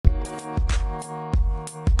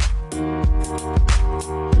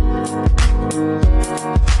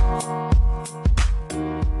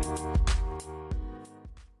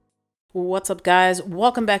What's up, guys?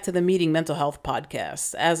 Welcome back to the Meeting Mental Health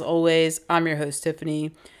podcast. As always, I'm your host, Tiffany.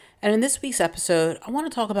 And in this week's episode, I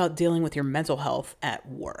want to talk about dealing with your mental health at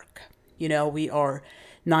work. We are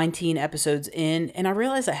 19 episodes in, and I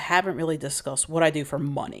realize I haven't really discussed what I do for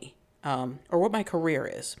money, or what my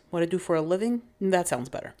career is. What I do for a living? That sounds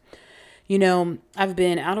better. I've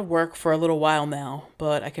been out of work for a little while now,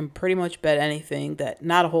 but I can pretty much bet anything that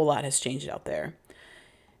not a whole lot has changed out there.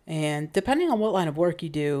 And depending on what line of work you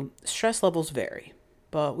do, stress levels vary.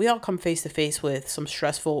 But we all come face to face with some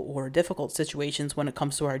stressful or difficult situations when it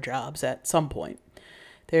comes to our jobs at some point.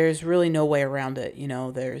 There's really no way around it.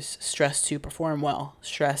 There's stress to perform well,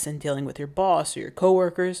 stress in dealing with your boss or your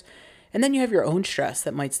coworkers, and then you have your own stress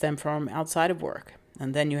that might stem from outside of work.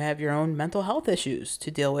 And then you have your own mental health issues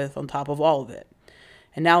to deal with on top of all of it.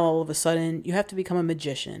 And now all of a sudden, you have to become a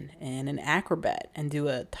magician and an acrobat and do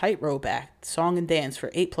a tightrope act, song and dance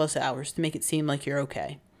for 8+ hours to make it seem like you're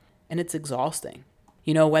okay. And it's exhausting.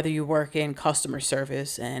 Whether you work in customer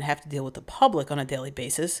service and have to deal with the public on a daily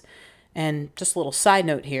basis. And just a little side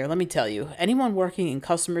note here, let me tell you, anyone working in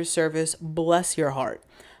customer service, bless your heart.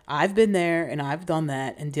 I've been there and I've done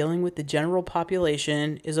that, and dealing with the general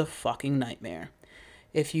population is a fucking nightmare.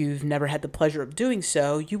 If you've never had the pleasure of doing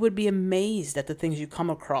so, you would be amazed at the things you come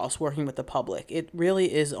across working with the public. It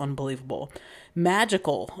really is unbelievable.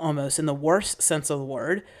 Magical, almost, in the worst sense of the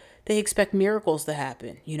word. They expect miracles to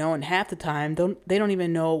happen, and half the time they don't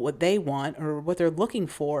even know what they want or what they're looking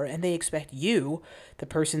for, and they expect you, the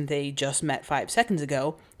person they just met 5 seconds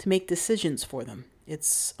ago, to make decisions for them.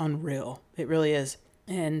 It's unreal. It really is.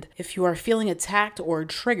 And if you are feeling attacked or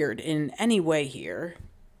triggered in any way here,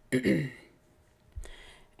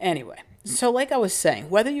 anyway, so like I was saying,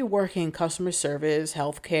 whether you work in customer service,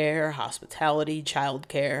 healthcare, hospitality,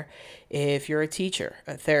 childcare, if you're a teacher,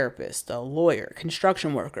 a therapist, a lawyer,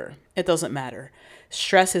 construction worker, it doesn't matter.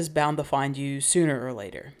 Stress is bound to find you sooner or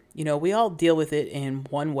later. We all deal with it in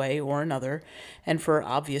one way or another, and for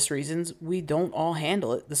obvious reasons, we don't all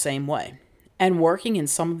handle it the same way. And working in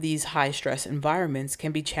some of these high stress environments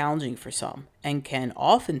can be challenging for some and can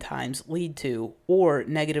oftentimes lead to or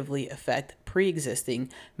negatively affect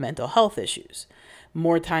pre-existing mental health issues.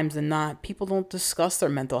 More times than not, people don't discuss their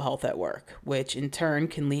mental health at work, which in turn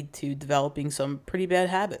can lead to developing some pretty bad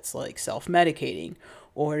habits like self-medicating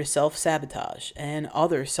or self-sabotage and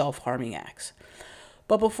other self-harming acts.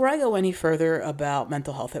 But before I go any further about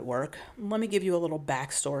mental health at work, let me give you a little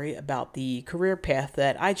backstory about the career path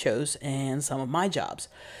that I chose and some of my jobs,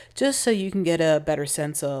 just so you can get a better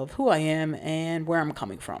sense of who I am and where I'm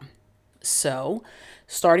coming from. So,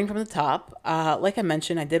 starting from the top, like I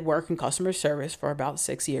mentioned, I did work in customer service for about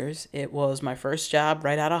 6 years. It was my first job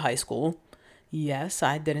right out of high school. Yes,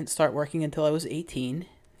 I didn't start working until I was 18.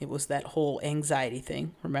 It was that whole anxiety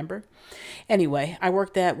thing, remember? Anyway, I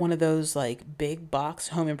worked at one of those big box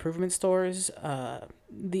home improvement stores,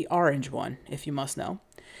 the orange one, if you must know.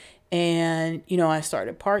 And, I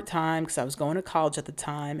started part-time because I was going to college at the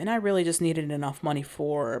time, and I really just needed enough money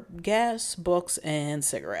for gas, books, and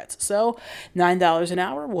cigarettes. So $9 an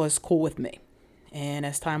hour was cool with me. And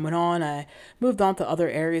as time went on, I moved on to other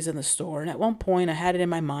areas in the store. And at one point, I had it in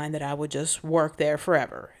my mind that I would just work there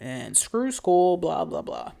forever and screw school, blah, blah,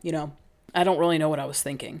 blah. I don't really know what I was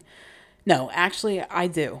thinking. No, actually, I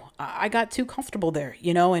do. I got too comfortable there,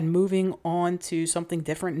 and moving on to something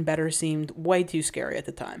different and better seemed way too scary at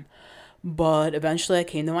the time. But eventually I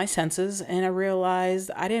came to my senses and I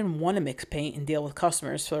realized I didn't want to mix paint and deal with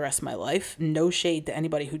customers for the rest of my life. No shade to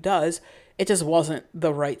anybody who does. It just wasn't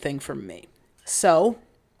the right thing for me. So,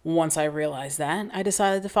 once I realized that, I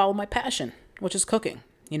decided to follow my passion, which is cooking.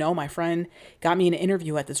 My friend got me an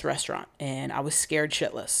interview at this restaurant, and I was scared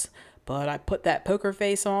shitless. But I put that poker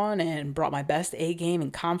face on and brought my best A game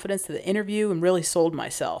and confidence to the interview and really sold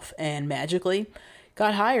myself. And magically,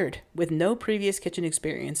 got hired with no previous kitchen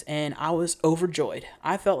experience, and I was overjoyed.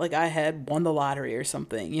 I felt like I had won the lottery or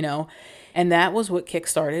something, And that was what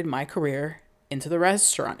kickstarted my career into the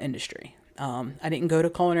restaurant industry. I didn't go to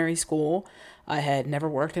culinary school. I had never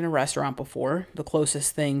worked in a restaurant before. The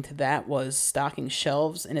closest thing to that was stocking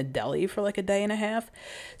shelves in a deli for a day and a half.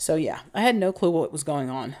 So yeah, I had no clue what was going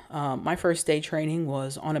on. My first day training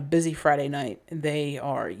was on a busy Friday night. They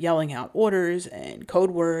are yelling out orders and code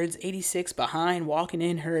words, 86 behind, walking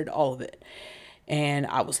in, heard all of it. And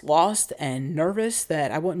I was lost and nervous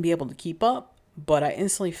that I wouldn't be able to keep up, but I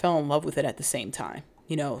instantly fell in love with it at the same time.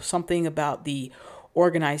 Something about the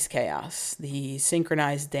organized chaos, the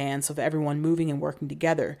synchronized dance of everyone moving and working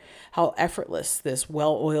together, how effortless this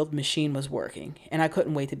well-oiled machine was working, and I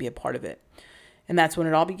couldn't wait to be a part of it. And that's when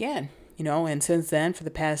it all began, and since then, for the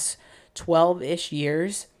past 12-ish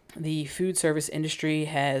years, The food service industry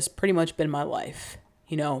has pretty much been my life.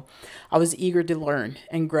 I was eager to learn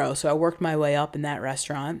and grow, so I worked my way up in that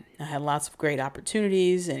restaurant. I had lots of great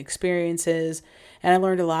opportunities and experiences, and I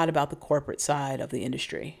learned a lot about the corporate side of the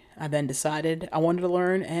industry. I then decided I wanted to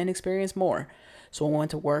learn and experience more, so I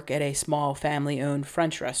went to work at a small family owned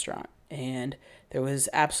French restaurant, and there was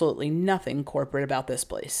absolutely nothing corporate about this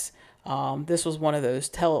place. This was one of those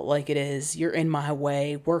tell it like it is, you're in my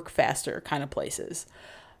way, work faster kind of places.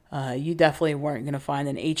 You definitely weren't going to find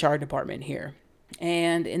an HR department here.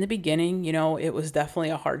 And in the beginning, it was definitely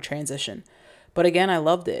a hard transition. But again, I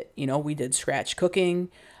loved it. We did scratch cooking.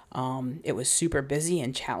 It was super busy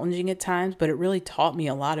and challenging at times, but it really taught me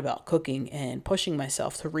a lot about cooking and pushing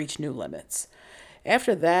myself to reach new limits.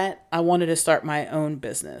 After that, I wanted to start my own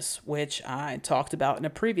business, which I talked about in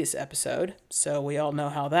a previous episode. So we all know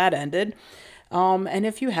how that ended. And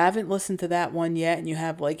if you haven't listened to that one yet and you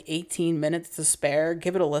have like 18 minutes to spare,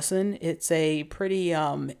 give it a listen. It's a pretty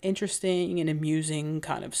interesting and amusing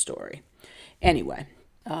kind of story. Anyway,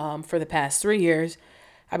 for the past 3 years,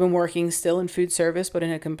 I've been working still in food service, but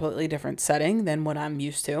in a completely different setting than what I'm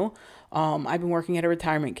used to. I've been working at a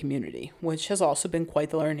retirement community, which has also been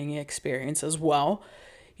quite the learning experience as well.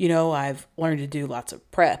 I've learned to do lots of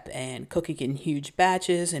prep and cooking in huge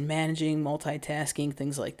batches and managing, multitasking,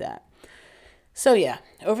 things like that. So yeah,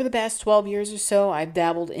 over the past 12 years or so, I've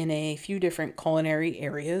dabbled in a few different culinary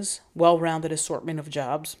areas, well-rounded assortment of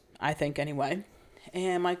jobs, I think anyway.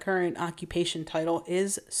 And my current occupation title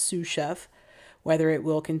is sous chef. Whether it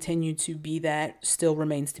will continue to be that still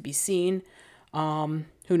remains to be seen.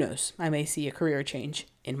 Who knows? I may see a career change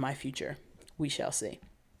in my future. We shall see.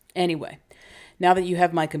 Anyway, now that you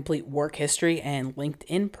have my complete work history and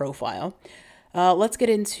LinkedIn profile, let's get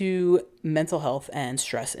into mental health and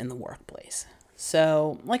stress in the workplace.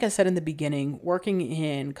 So, like I said in the beginning, working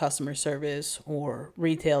in customer service or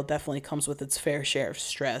retail definitely comes with its fair share of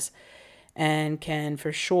stress and can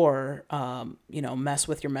for sure, mess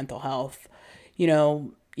with your mental health.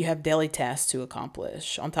 You have daily tasks to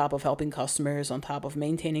accomplish on top of helping customers, on top of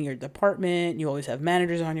maintaining your department. You always have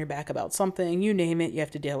managers on your back about something, you name it, you have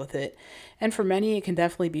to deal with it. And for many, it can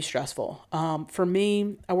definitely be stressful. For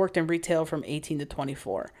me, I worked in retail from 18 to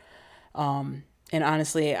 24. And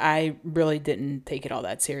honestly, I really didn't take it all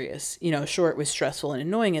that serious. Sure, it was stressful and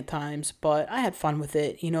annoying at times, but I had fun with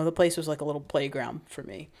it. The place was like a little playground for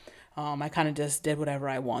me. I kind of just did whatever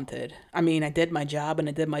I wanted. I mean, I did my job and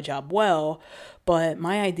I did my job well, but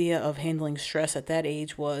my idea of handling stress at that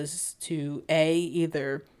age was to A,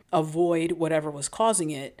 either avoid whatever was causing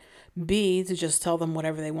it, B, to just tell them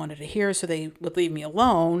whatever they wanted to hear so they would leave me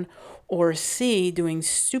alone, or C, doing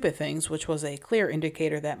stupid things, which was a clear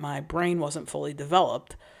indicator that my brain wasn't fully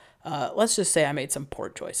developed. Let's just say I made some poor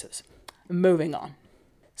choices. Moving on.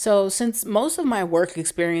 So, since most of my work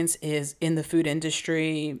experience is in the food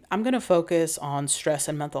industry, I'm going to focus on stress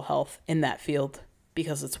and mental health in that field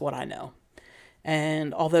because it's what I know.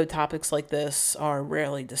 And although topics like this are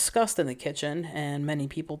rarely discussed in the kitchen and many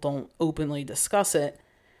people don't openly discuss it,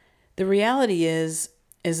 the reality is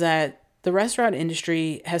that the restaurant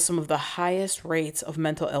industry has some of the highest rates of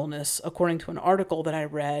mental illness, according to an article that I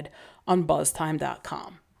read on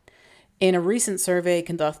BuzzTime.com. In a recent survey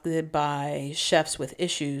conducted by Chefs with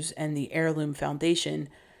Issues and the Heirloom Foundation,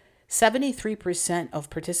 73%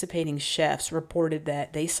 of participating chefs reported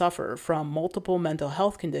that they suffer from multiple mental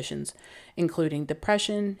health conditions, including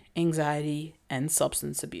depression, anxiety, and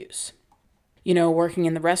substance abuse. Working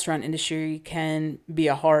in the restaurant industry can be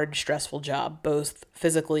a hard, stressful job, both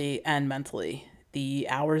physically and mentally. The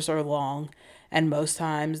hours are long, and most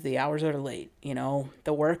times the hours are late.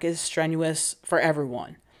 The work is strenuous for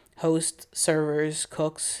everyone. Hosts, servers,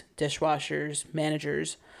 cooks, dishwashers,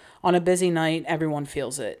 managers. On a busy night, everyone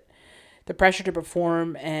feels it. The pressure to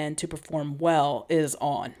perform and to perform well is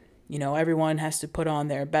on. Everyone has to put on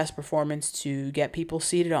their best performance to get people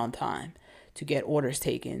seated on time, to get orders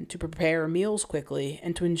taken, to prepare meals quickly,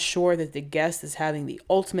 and to ensure that the guest is having the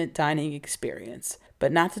ultimate dining experience.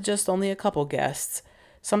 But not to just only a couple guests.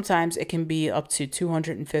 Sometimes it can be up to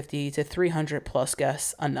 250 to 300 plus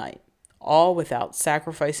guests a night, all without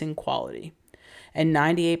sacrificing quality. And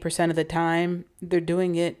 98% of the time, they're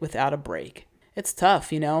doing it without a break. It's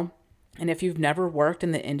tough, And if you've never worked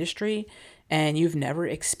in the industry and you've never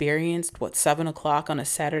experienced what 7 o'clock on a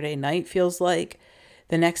Saturday night feels like,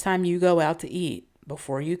 the next time you go out to eat,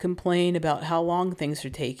 before you complain about how long things are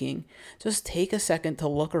taking, just take a second to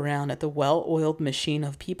look around at the well-oiled machine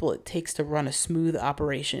of people it takes to run a smooth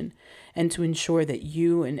operation and to ensure that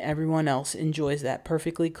you and everyone else enjoys that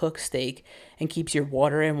perfectly cooked steak and keeps your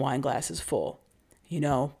water and wine glasses full.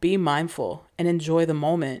 Be mindful and enjoy the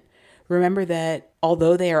moment. Remember that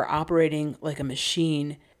although they are operating like a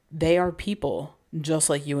machine, they are people just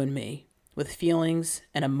like you and me, with feelings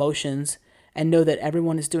and emotions, and know that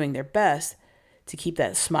everyone is doing their best to keep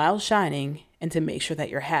that smile shining and to make sure that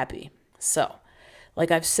you're happy. So,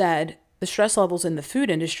 like I've said, the stress levels in the food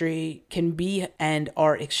industry can be and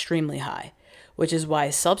are extremely high, which is why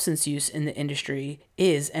substance use in the industry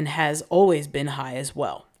is and has always been high as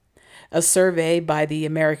well. A survey by the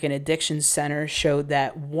American Addiction Center showed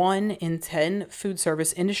that 1 in 10 food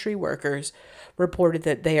service industry workers reported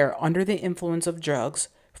that they are under the influence of drugs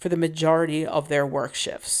for the majority of their work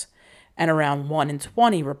shifts, and around 1 in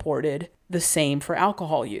 20 reported the same for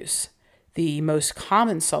alcohol use. The most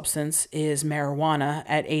common substance is marijuana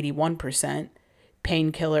at 81%,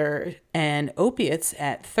 painkiller and opiates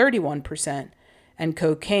at 31%, and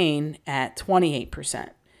cocaine at 28%.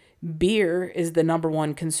 Beer is the number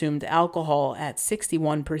one consumed alcohol at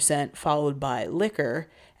 61%, followed by liquor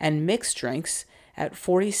and mixed drinks at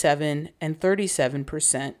 47 and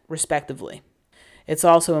 37%, respectively. It's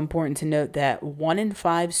also important to note that 1 in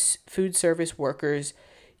 5 food service workers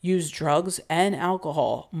use drugs and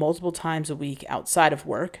alcohol multiple times a week outside of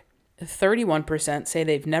work. 31% say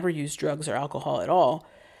they've never used drugs or alcohol at all.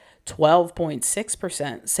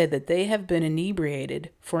 12.6% say that they have been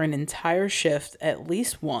inebriated for an entire shift at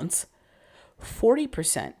least once.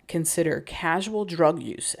 40% consider casual drug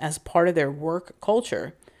use as part of their work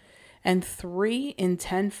culture. And 3 in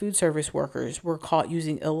 10 food service workers were caught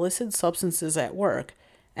using illicit substances at work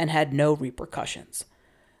and had no repercussions.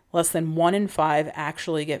 Less than 1 in 5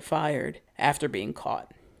 actually get fired after being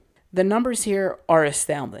caught. The numbers here are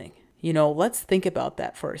astounding. Let's think about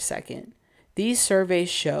that for a second. These surveys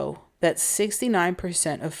show that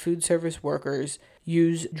 69% of food service workers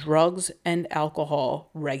use drugs and alcohol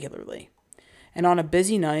regularly. And on a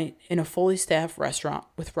busy night in a fully staffed restaurant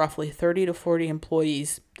with roughly 30 to 40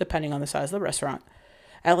 employees, depending on the size of the restaurant,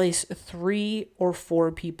 at least 3 or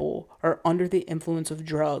 4 people are under the influence of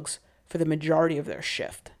drugs for the majority of their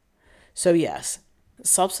shift. So yes,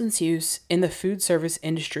 substance use in the food service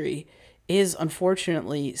industry is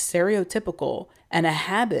unfortunately stereotypical and a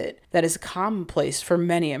habit that is commonplace for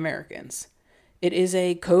many Americans. It is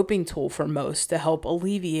a coping tool for most to help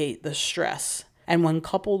alleviate the stress. And when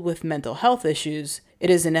coupled with mental health issues, it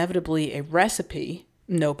is inevitably a recipe,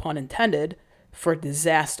 no pun intended, for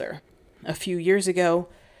disaster. A few years ago,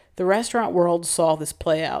 the restaurant world saw this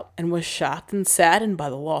play out and was shocked and saddened by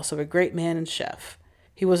the loss of a great man and chef.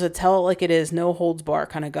 He was a tell-it-like-it-is, no-holds-bar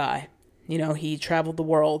kind of guy. He traveled the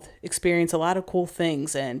world, experienced a lot of cool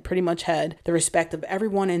things, and pretty much had the respect of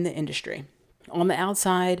everyone in the industry. On the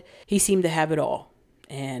outside, he seemed to have it all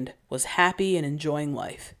and was happy and enjoying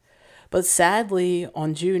life. But sadly,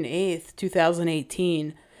 on June 8th,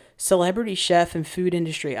 2018, celebrity chef and food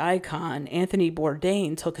industry icon Anthony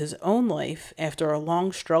Bourdain took his own life after a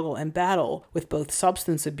long struggle and battle with both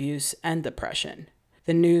substance abuse and depression.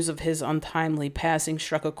 The news of his untimely passing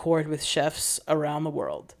struck a chord with chefs around the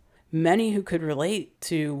world, many who could relate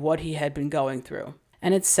to what he had been going through.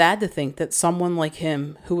 And it's sad to think that someone like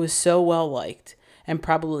him, who was so well liked and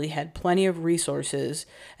probably had plenty of resources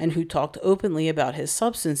and who talked openly about his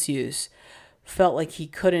substance use, felt like he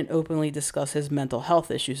couldn't openly discuss his mental health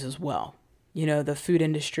issues as well. The food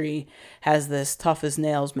industry has this tough as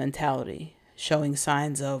nails mentality. Showing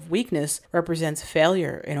signs of weakness represents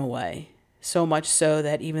failure in a way. So much so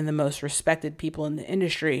that even the most respected people in the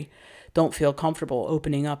industry don't feel comfortable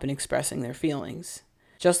opening up and expressing their feelings.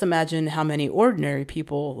 Just imagine how many ordinary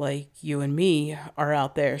people like you and me are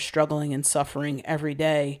out there struggling and suffering every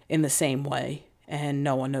day in the same way, and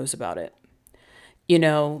no one knows about it.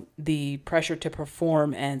 The pressure to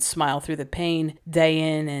perform and smile through the pain day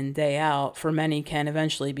in and day out for many can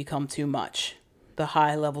eventually become too much. The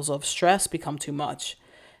high levels of stress become too much,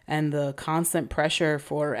 and the constant pressure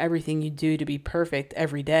for everything you do to be perfect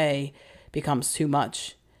every day becomes too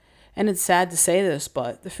much. And it's sad to say this,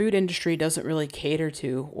 but the food industry doesn't really cater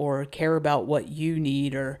to or care about what you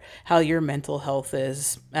need or how your mental health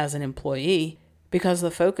is as an employee, because the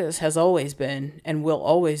focus has always been and will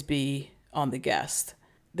always be on the guest.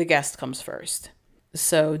 The guest comes first.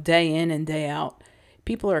 So day in and day out,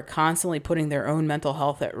 people are constantly putting their own mental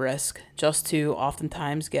health at risk just to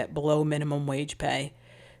oftentimes get below minimum wage pay,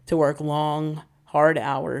 to work long, hard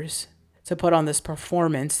hours, to put on this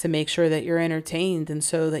performance to make sure that you're entertained and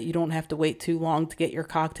so that you don't have to wait too long to get your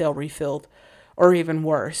cocktail refilled, or even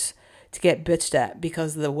worse, to get bitched at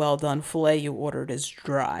because the well-done filet you ordered is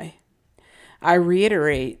dry. I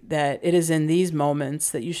reiterate that it is in these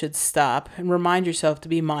moments that you should stop and remind yourself to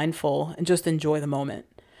be mindful and just enjoy the moment.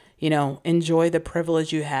 Enjoy the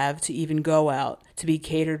privilege you have to even go out to be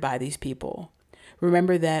catered by these people.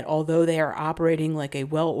 Remember that although they are operating like a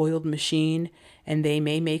well-oiled machine and they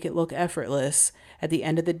may make it look effortless, at the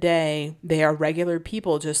end of the day, they are regular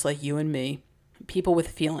people just like you and me. People with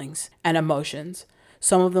feelings and emotions.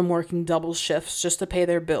 Some of them working double shifts just to pay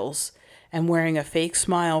their bills and wearing a fake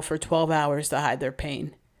smile for 12 hours to hide their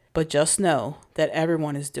pain. But just know that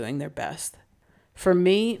everyone is doing their best. For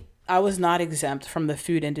me, I was not exempt from the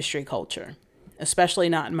food industry culture, especially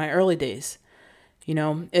not in my early days.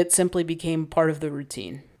 It simply became part of the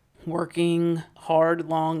routine. Working hard,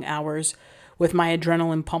 long hours with my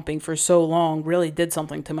adrenaline pumping for so long really did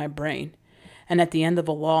something to my brain. And at the end of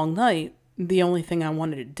a long night, the only thing I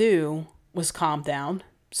wanted to do was calm down,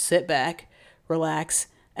 sit back, relax,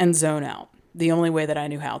 and zone out. The only way that I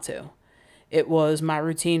knew how to. It was my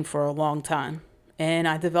routine for a long time. And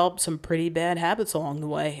I developed some pretty bad habits along the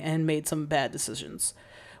way and made some bad decisions,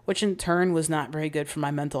 which in turn was not very good for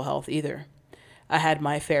my mental health either. I had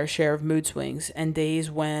my fair share of mood swings and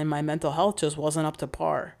days when my mental health just wasn't up to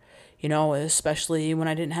par, especially when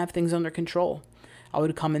I didn't have things under control. I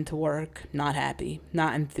would come into work not happy,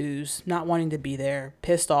 not enthused, not wanting to be there,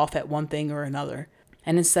 pissed off at one thing or another.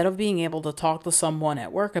 And instead of being able to talk to someone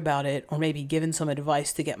at work about it or maybe given some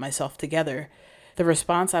advice to get myself together, the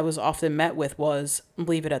response I was often met with was,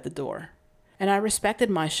 leave it at the door. And I respected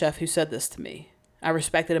my chef who said this to me. I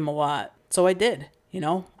respected him a lot, so I did.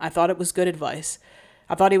 I thought it was good advice.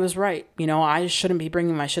 I thought he was right. I shouldn't be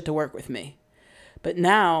bringing my shit to work with me. But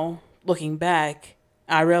now, looking back,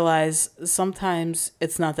 I realize sometimes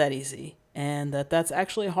it's not that easy and that's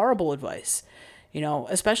actually horrible advice,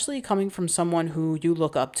 especially coming from someone who you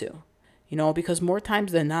look up to, because more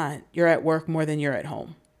times than not, you're at work more than you're at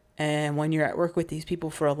home. And when you're at work with these people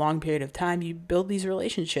for a long period of time, you build these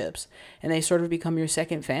relationships and they sort of become your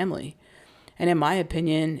second family. And in my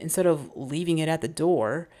opinion, instead of leaving it at the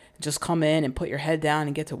door, just come in and put your head down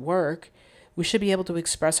and get to work, we should be able to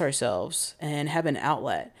express ourselves and have an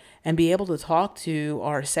outlet and be able to talk to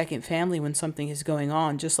our second family when something is going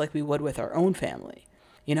on, just like we would with our own family.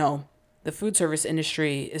 The food service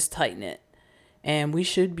industry is tight-knit, and we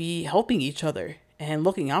should be helping each other and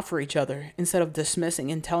looking out for each other instead of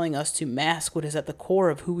dismissing and telling us to mask what is at the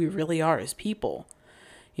core of who we really are as people.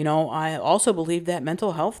 I also believe that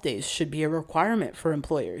mental health days should be a requirement for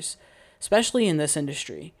employers, especially in this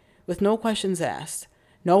industry, with no questions asked.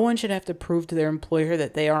 No one should have to prove to their employer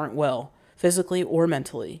that they aren't well, physically or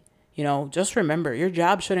mentally. Just remember, your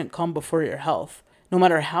job shouldn't come before your health. No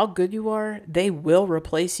matter how good you are, they will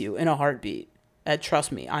replace you in a heartbeat.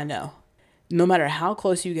 Trust me, I know. No matter how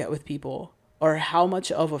close you get with people or how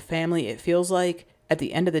much of a family it feels like, at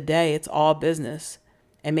the end of the day, it's all business.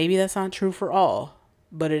 And maybe that's not true for all,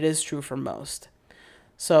 but it is true for most.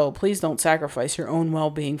 So please don't sacrifice your own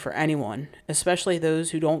well-being for anyone, especially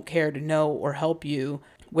those who don't care to know or help you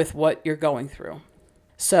with what you're going through.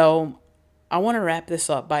 So I want to wrap this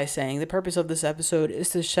up by saying the purpose of this episode is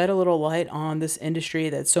to shed a little light on this industry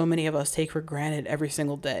that so many of us take for granted every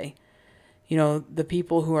single day. The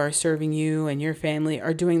people who are serving you and your family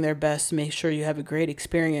are doing their best to make sure you have a great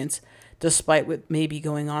experience despite what may be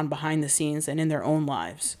going on behind the scenes and in their own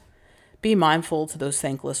lives. Be mindful to those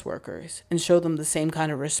thankless workers and show them the same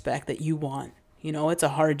kind of respect that you want. It's a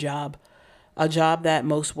hard job, a job that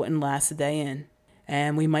most wouldn't last a day in.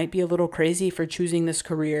 And we might be a little crazy for choosing this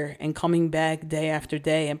career and coming back day after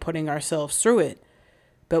day and putting ourselves through it.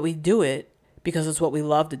 But we do it because it's what we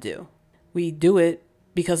love to do. We do it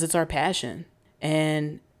because it's our passion.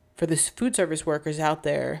 And for the food service workers out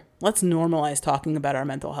there, let's normalize talking about our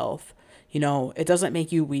mental health. It doesn't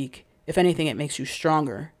make you weak. If anything, it makes you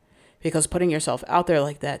stronger. Because putting yourself out there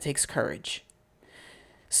like that takes courage.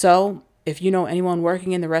 So, if you know anyone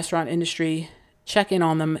working in the restaurant industry, check in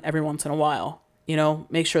on them every once in a while.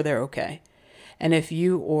 Make sure they're okay. And if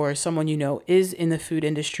you or someone you know is in the food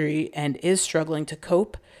industry and is struggling to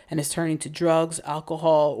cope and is turning to drugs,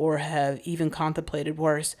 alcohol, or have even contemplated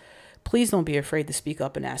worse, please don't be afraid to speak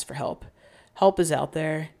up and ask for help. Help is out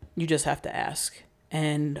there. You just have to ask.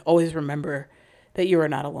 And always remember that you are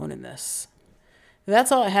not alone in this.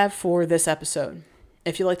 That's all I have for this episode.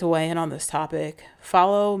 If you'd like to weigh in on this topic,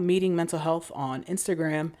 follow Meeting Mental Health on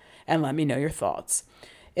Instagram and let me know your thoughts.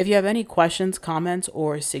 If you have any questions, comments,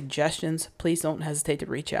 or suggestions, please don't hesitate to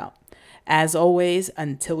reach out. As always,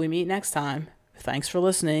 until we meet next time, thanks for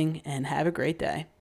listening and have a great day.